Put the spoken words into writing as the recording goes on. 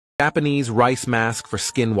Japanese rice mask for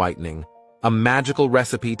skin whitening, a magical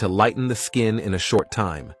recipe to lighten the skin in a short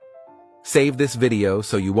time. Save this video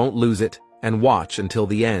so you won't lose it, and watch until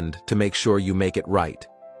the end to make sure you make it right.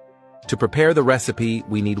 To prepare the recipe,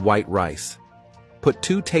 we need white rice. Put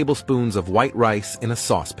 2 tablespoons of white rice in a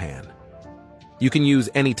saucepan. You can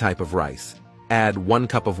use any type of rice. Add 1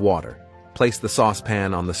 cup of water. Place the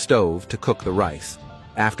saucepan on the stove to cook the rice.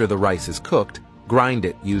 After the rice is cooked, grind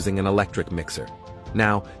it using an electric mixer.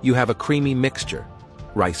 Now, you have a creamy mixture,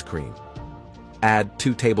 rice cream. Add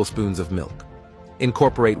 2 tablespoons of milk.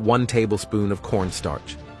 Incorporate 1 tablespoon of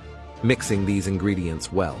cornstarch, mixing these ingredients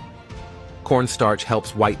well. Cornstarch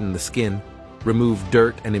helps whiten the skin, remove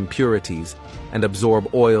dirt and impurities, and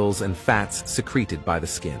absorb oils and fats secreted by the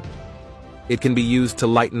skin. It can be used to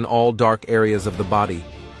lighten all dark areas of the body.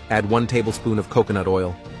 Add 1 tablespoon of coconut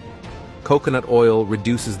oil. Coconut oil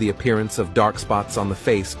reduces the appearance of dark spots on the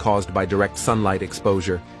face caused by direct sunlight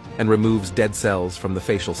exposure and removes dead cells from the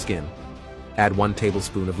facial skin. Add 1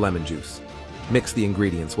 tablespoon of lemon juice. Mix the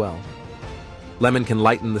ingredients well. Lemon can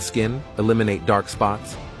lighten the skin, eliminate dark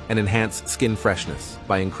spots, and enhance skin freshness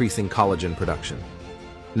by increasing collagen production.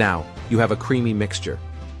 Now, you have a creamy mixture,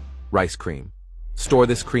 rice cream. Store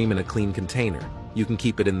this cream in a clean container. You can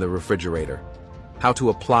keep it in the refrigerator. How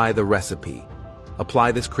to apply the recipe.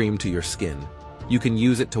 Apply this cream to your skin. You can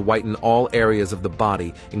use it to whiten all areas of the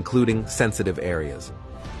body, including sensitive areas.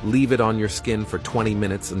 Leave it on your skin for 20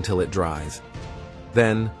 minutes until it dries.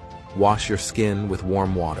 Then, wash your skin with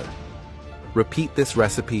warm water. Repeat this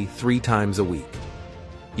recipe 3 times a week.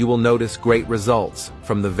 You will notice great results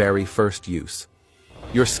from the very first use.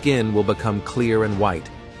 Your skin will become clear and white,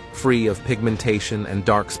 free of pigmentation and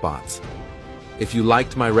dark spots. If you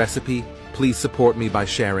liked my recipe, please support me by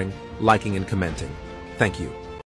sharing, liking, and commenting. Thank you.